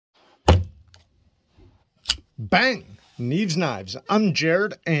Bang! Neeves Knives. I'm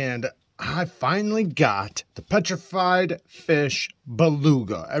Jared, and I finally got the Petrified fish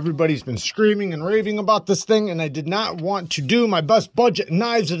Beluga. Everybody's been screaming and raving about this thing, and I did not want to do my best budget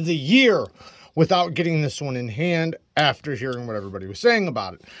knives of the year without getting this one in hand after hearing what everybody was saying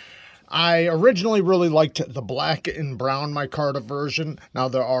about it. I originally really liked the black and brown micarta version. Now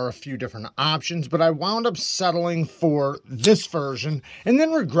there are a few different options, but I wound up settling for this version and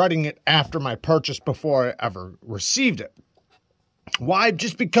then regretting it after my purchase before I ever received it. Why?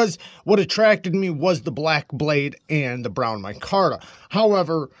 Just because what attracted me was the black blade and the brown micarta.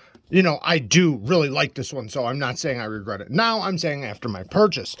 However, you know, I do really like this one, so I'm not saying I regret it now. I'm saying after my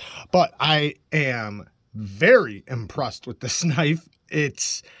purchase. But I am very impressed with this knife.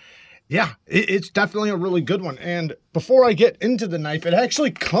 It's definitely a really good one. And before I get into the knife, it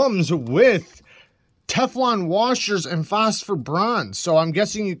actually comes with Teflon washers and phosphor bronze. So I'm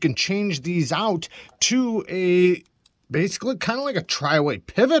guessing you can change these out to a basically kind of like a tri-way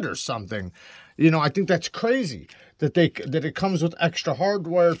pivot or something. You know, I think that's crazy that it comes with extra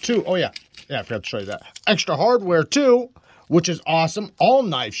hardware too. Oh yeah, I forgot to show you that. Extra hardware too, which is awesome. All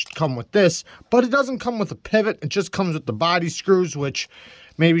knives should come with this, but it doesn't come with a pivot. It just comes with the body screws, which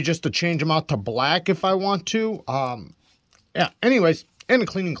maybe just to change them out to black if I want to. Yeah, anyways, and a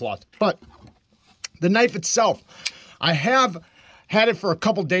cleaning cloth. But the knife itself, I have had it for a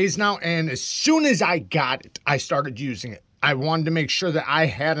couple days now, and as soon as I got it, I started using it. I wanted to make sure that I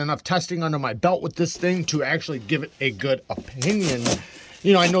had enough testing under my belt with this thing to actually give it a good opinion.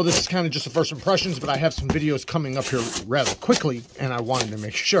 You know, I know this is kind of just the first impressions, but I have some videos coming up here rather quickly, and I wanted to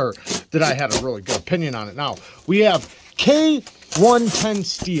make sure that I had a really good opinion on it. Now, we have K110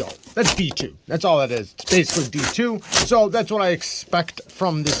 steel. That's D2. That's all that is. It's basically D2. So that's what I expect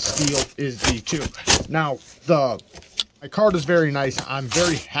from this steel is D2. Now, the micarta is very nice. I'm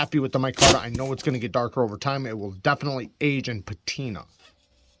very happy with the micarta. I know it's going to get darker over time. It will definitely age in patina.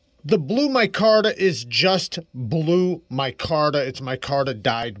 The blue micarta is just blue micarta. It's micarta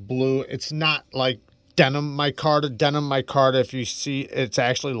dyed blue. It's not like denim micarta. Denim micarta, if you see, it's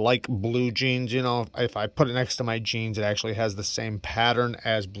actually like blue jeans. You know, if I put it next to my jeans, it actually has the same pattern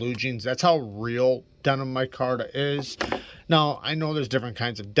as blue jeans. That's how real denim micarta is. Now, I know there's different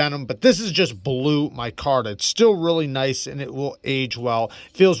kinds of denim, but this is just blue micarta. It's still really nice, and it will age well.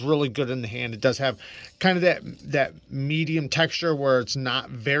 It feels really good in the hand. It does have kind of that medium texture where it's not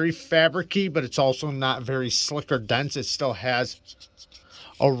very fabricy, but it's also not very slick or dense. It still has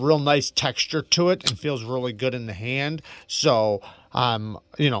a real nice texture to it and feels really good in the hand. So,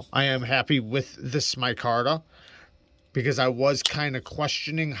 you know, I am happy with this micarta, because I was kind of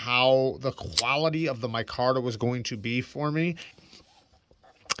questioning how the quality of the micarta was going to be for me.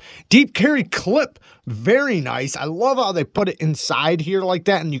 Deep carry clip, very nice. I love how they put it inside here like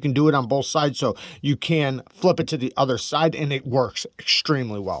that, and you can do it on both sides, so you can flip it to the other side, and it works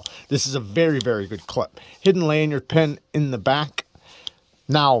extremely well. This is a very, very good clip. Hidden lanyard pin in the back.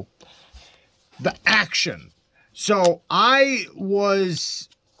 Now, the action. So I'm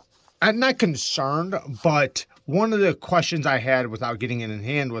not concerned, but one of the questions I had without getting it in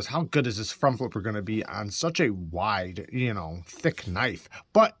hand was how good is this front flipper going to be on such a wide, you know, thick knife?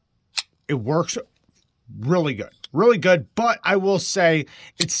 But it works really good. Really good. But I will say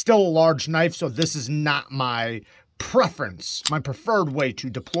it's still a large knife, so this is not my preference, my preferred way to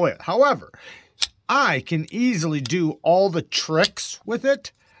deploy it. However, I can easily do all the tricks with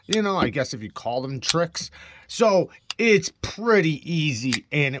it. You know, I guess if you call them tricks. So it's pretty easy,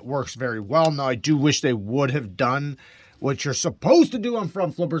 and it works very well. Now, I do wish they would have done what you're supposed to do on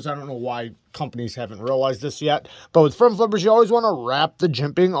front flippers. I don't know why companies haven't realized this yet. But with front flippers, you always want to wrap the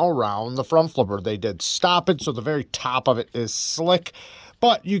jimping around the front flipper. They did stop it, so the very top of it is slick.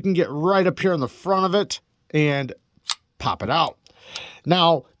 But you can get right up here in the front of it and pop it out.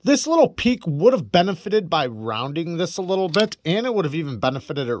 Now, this little peak would have benefited by rounding this a little bit, and it would have even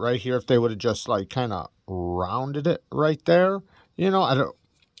benefited it right here if they would have just like kind of rounded it right there. You know,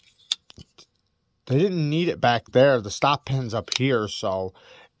 they didn't need it back there. The stop pin's up here. So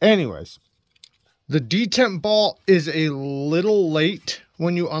anyways, the detent ball is a little late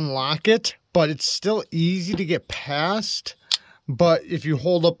when you unlock it, but it's still easy to get past. But if you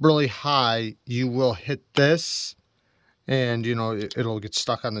hold up really high, you will hit this, and, you know, it'll get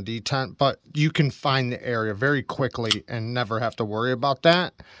stuck on the detent, but you can find the area very quickly and never have to worry about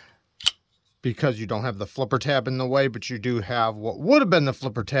that because you don't have the flipper tab in the way, but you do have what would have been the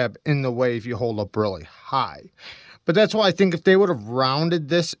flipper tab in the way if you hold up really high. But that's why I think if they would have rounded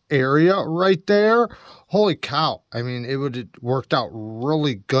this area right there, holy cow, I mean, it would have worked out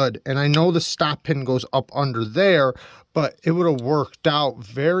really good. And I know the stop pin goes up under there, but it would have worked out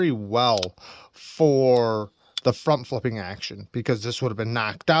very well for the front flipping action, because this would have been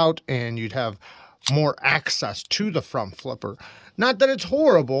knocked out and you'd have more access to the front flipper. Not that it's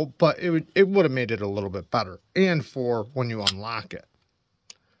horrible, but it would have made it a little bit better, and for when you unlock it.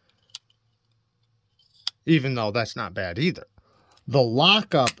 Even though that's not bad either. The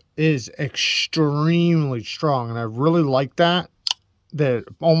lockup is extremely strong, and I really like that. That it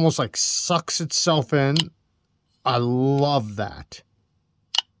almost like sucks itself in. I love that.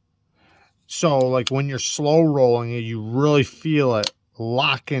 So like when you're slow rolling it, you really feel it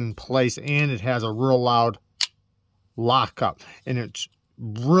lock in place, and it has a real loud lockup, and it's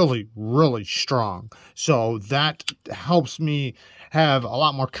really, really strong. So that helps me have a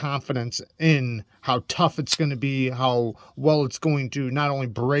lot more confidence in how tough it's going to be, how well it's going to not only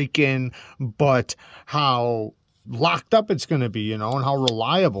break in, but how locked up it's going to be, you know, and how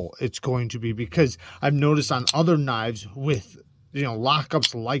reliable it's going to be. Because I've noticed on other knives with, you know,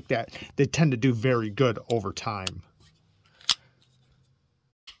 lockups like that, they tend to do very good over time.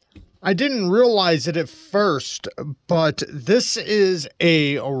 I didn't realize it at first, but this is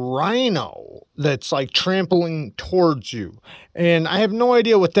a rhino that's like trampling towards you. And I have no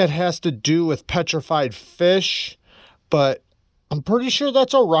idea what that has to do with petrified fish, but I'm pretty sure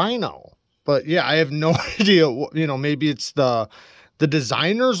that's a rhino. But yeah, I have no idea. You know, maybe it's the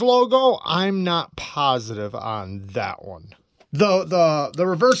designer's logo. I'm not positive on that one. The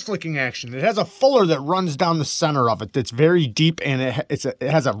reverse flicking action, it has a fuller that runs down the center of it that's very deep, and it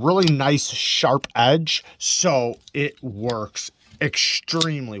has a really nice sharp edge, so it works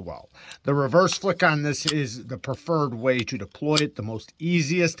extremely well. The reverse flick on this is the preferred way to deploy it, the most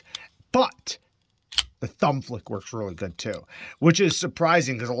easiest, but the thumb flick works really good too, which is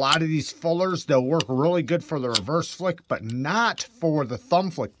surprising because a lot of these fullers, they'll work really good for the reverse flick, but not for the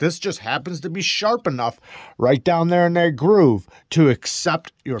thumb flick. This just happens to be sharp enough right down there in that groove to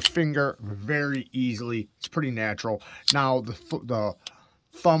accept your finger very easily. It's pretty natural. Now, the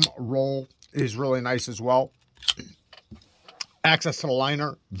thumb roll is really nice as well. Access to the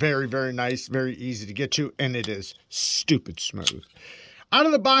liner, very, very nice, very easy to get to, and it is stupid smooth. Out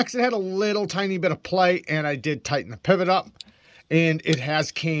of the box, it had a little tiny bit of play, and I did tighten the pivot up, and it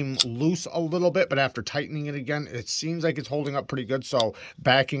has came loose a little bit, but after tightening it again, it seems like it's holding up pretty good. So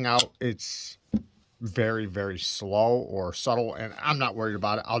backing out, it's very, very slow or subtle, and I'm not worried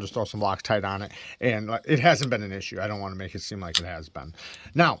about it. I'll just throw some Loctite on it, and it hasn't been an issue. I don't want to make it seem like it has been.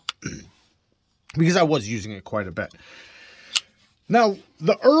 Now, because I was using it quite a bit. Now,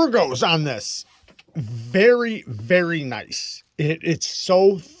 the ergos on this, very, very nice. It's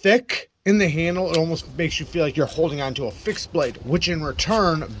so thick in the handle, it almost makes you feel like you're holding onto a fixed blade, which in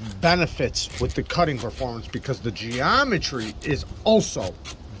return benefits with the cutting performance because the geometry is also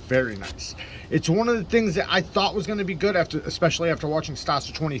very nice. It's one of the things that I thought was going to be good, especially after watching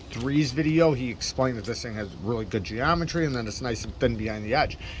Stasa 23's video. He explained that this thing has really good geometry and then it's nice and thin behind the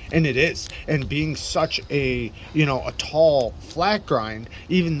edge. And it is. And being such a, you know, a tall flat grind,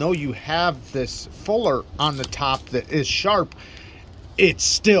 even though you have this fuller on the top that is sharp, it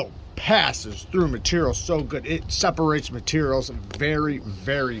still passes through material so good. It separates materials very,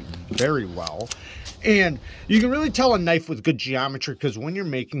 very, very well. And you can really tell a knife with good geometry because when you're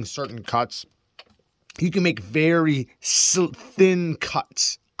making certain cuts, you can make very thin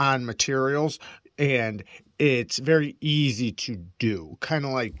cuts on materials, and it's very easy to do. Kind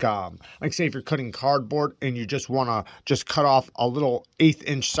of like say if you're cutting cardboard and you just want to just cut off a little 1/8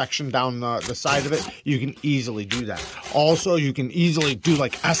 inch section down the side of it, you can easily do that. Also, you can easily do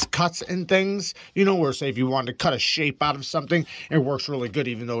like S cuts and things, you know, where say if you want to cut a shape out of something, it works really good.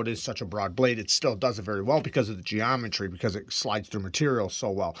 Even though it is such a broad blade, it still does it very well because of the geometry, because it slides through material so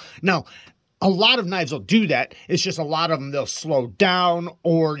well. Now, a lot of knives will do that. It's just a lot of them, they'll slow down,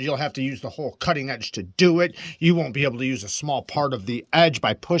 or you'll have to use the whole cutting edge to do it. You won't be able to use a small part of the edge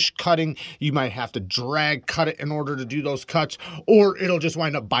by push cutting. You might have to drag cut it in order to do those cuts, or it'll just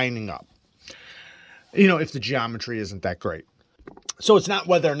wind up binding up, you know, if the geometry isn't that great. So it's not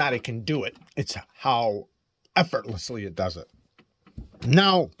whether or not it can do it, it's how effortlessly it does it.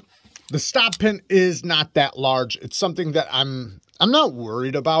 Now, the stop pin is not that large. It's something that I'm not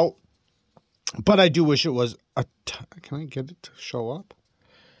worried about. But I do wish it was can I get it to show up?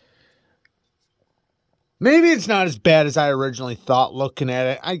 Maybe it's not as bad as I originally thought looking at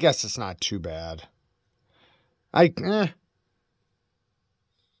it. I guess it's not too bad.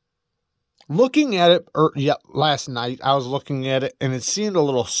 Looking at it, last night, I was looking at it, and it seemed a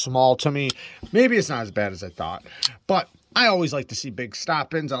little small to me. Maybe it's not as bad as I thought. But I always like to see big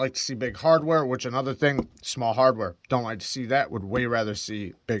stop pins. I like to see big hardware, which another thing, small hardware. Don't like to see that. Would way rather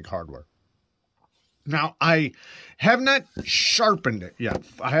see big hardware. Now, I have not sharpened it yet.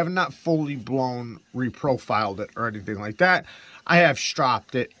 I have not fully blown, reprofiled it or anything like that. I have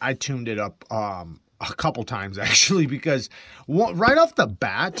stropped it. I tuned it up a couple times, actually, because right off the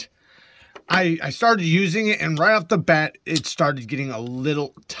bat, I started using it, and right off the bat, it started getting a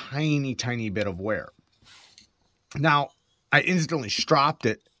little tiny bit of wear. Now, I instantly stropped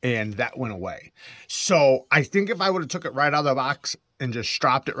it, and that went away. So I think if I would have took it right out of the box and just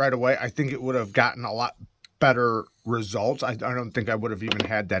stropped it right away, I think it would have gotten a lot better results. I don't think I would have even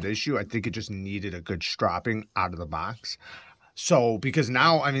had that issue. I think it just needed a good stropping out of the box. So, because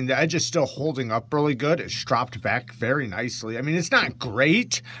now, I mean, the edge is still holding up really good. It's stropped back very nicely. I mean, it's not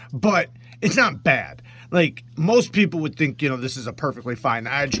great, but it's not bad. Like, most people would think, you know, this is a perfectly fine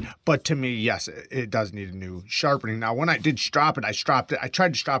edge, but to me, yes, it does need a new sharpening. Now, when I did strop it, I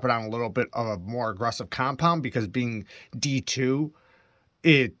tried to strop it on a little bit of a more aggressive compound, because being D2,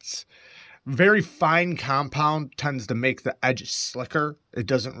 it's very fine compound, tends to make the edge slicker. It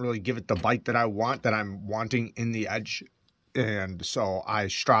doesn't really give it the bite that I want, that I'm wanting in the edge. And so I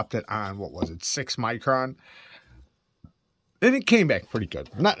stropped it on, what was it, 6 micron. And it came back pretty good.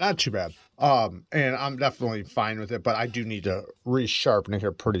 Not too bad. And I'm definitely fine with it, but I do need to resharpen it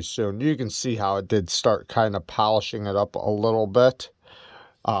here pretty soon. You can see how it did start kind of polishing it up a little bit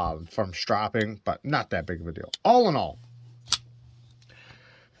from stropping, but not that big of a deal. All in all,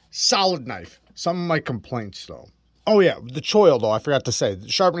 solid knife. Some of my complaints, though. Oh, yeah, the choil, though, I forgot to say. The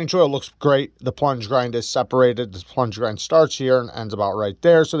sharpening choil looks great. The plunge grind is separated. The plunge grind starts here and ends about right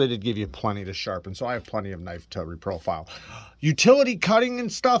there, so they did give you plenty to sharpen. So I have plenty of knife to reprofile. Utility cutting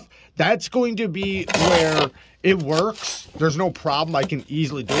and stuff, that's going to be where it works. There's no problem. I can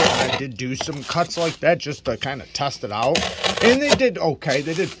easily do it. I did do some cuts like that just to kind of test it out. And they did okay.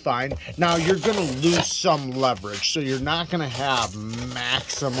 They did fine. Now, you're going to lose some leverage. So you're not going to have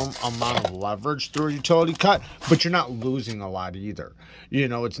maximum amount of leverage through a utility cut, but you're not losing a lot either. You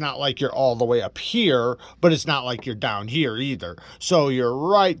know, it's not like you're all the way up here, but it's not like you're down here either. So you're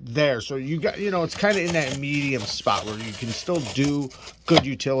right there. So you got, you know, it's kind of in that medium spot where you can still do good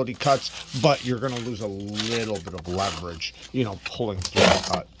utility cuts, but you're going to lose a little bit of leverage, you know, pulling through the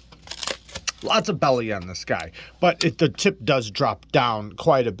cut. Lots of belly on this guy, but the tip does drop down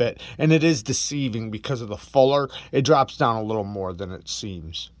quite a bit, and it is deceiving because of the fuller. It drops down a little more than it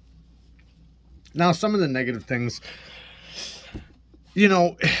seems. Now, some of the negative things, you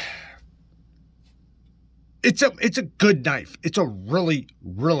know, it's a good knife. It's a really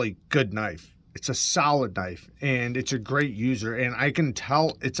good knife. It's a solid knife, and it's a great user, and I can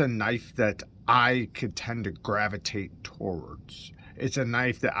tell it's a knife that I could tend to gravitate towards. It's a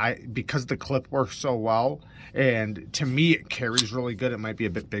knife that because the clip works so well, and to me it carries really good. It might be a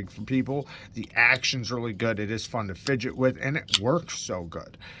bit big for people. The action's really good. It is fun to fidget with, and it works so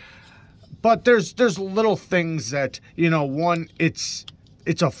good. But there's little things that, you know, one, it's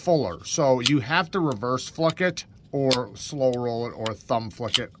a fuller, so you have to reverse flick it, or slow roll it, or thumb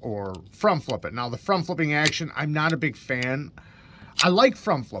flick it, or front flip it. Now, the front flipping action, I'm not a big fan. I like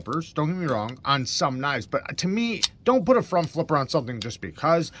front flippers, don't get me wrong, on some knives, but to me, don't put a front flipper on something just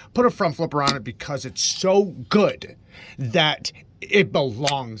because. Put a front flipper on it because it's so good that it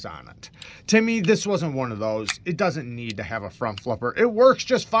belongs on it. To me, this wasn't one of those. It doesn't need to have a front flipper. It works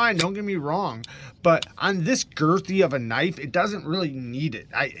just fine, don't get me wrong, but on this girthy of a knife, it doesn't really need it.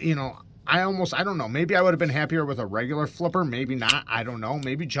 I don't know, maybe I would have been happier with a regular flipper, maybe not, I don't know,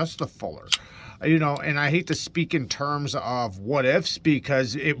 maybe just the fuller. You know, and I hate to speak in terms of what ifs,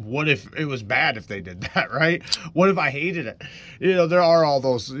 because what if it was bad if they did that, right? What if I hated it? You know, there are all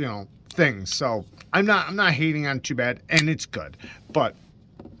those, you know, things. So I'm not hating on it too bad, and it's good. But,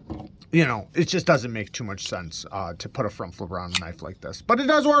 you know, it just doesn't make too much sense to put a front flipper on a knife like this. But it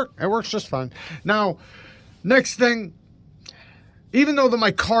does work. It works just fine. Now, next thing, even though the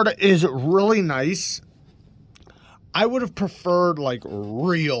micarta is really nice, I would have preferred like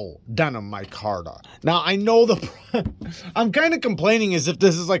real denim micarta. Now, I know I'm kind of complaining as if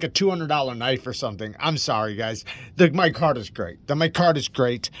this is like a $200 knife or something. I'm sorry, guys. The micarta is great. The micarta is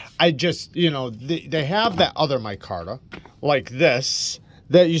great. I just, you know, they have that other micarta like this,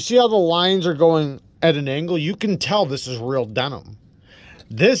 that you see how the lines are going at an angle. You can tell this is real denim.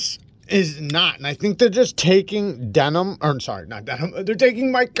 This is not, and I think they're just taking denim, or sorry, not denim, they're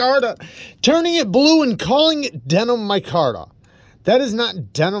taking micarta, turning it blue and calling it denim micarta. That is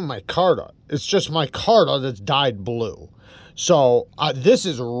not denim micarta. It's just micarta that's dyed blue. So this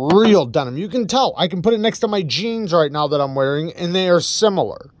is real denim. You can tell. I can put it next to my jeans right now that I'm wearing, and they are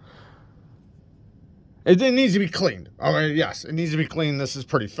similar. It needs to be cleaned. All right, yes, it needs to be cleaned. This is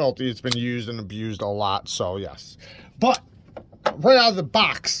pretty filthy. It's been used and abused a lot, so yes. But right out of the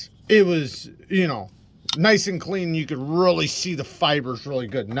box, it was, you know, nice and clean. You could really see the fibers really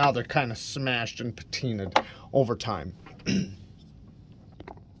good. Now they're kind of smashed and patinaed over time.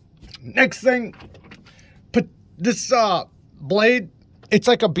 Next thing, put this blade, it's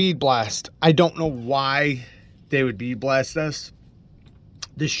like a bead blast. I don't know why they would bead blast this.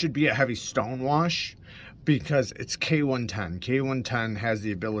 This should be a heavy stone wash because it's K110. K110 has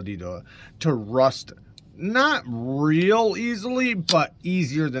the ability to rust, not real easily, but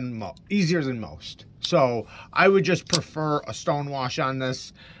easier than most. So I would just prefer a stone wash on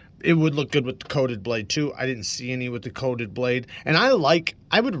this. It would look good with the coated blade too. I didn't see any with the coated blade. And I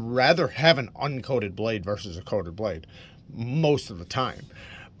would rather have an uncoated blade versus a coated blade most of the time.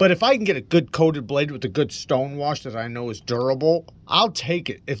 But if I can get a good coated blade with a good stone wash that I know is durable, I'll take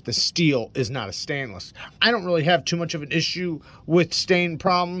it if the steel is not a stainless. I don't really have too much of an issue with stain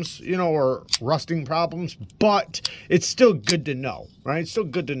problems, you know, or rusting problems, but it's still good to know, right? It's still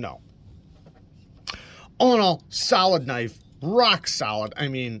good to know. All in all, solid knife, rock solid. I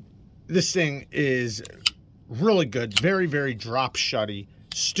mean, this thing is really good. Very, very drop shutty,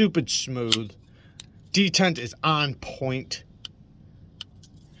 stupid smooth. Detent is on point.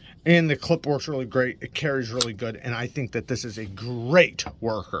 And the clip works really great. It carries really good. And I think that this is a great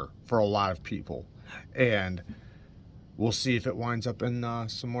worker for a lot of people. And we'll see if it winds up in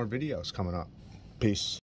some more videos coming up. Peace.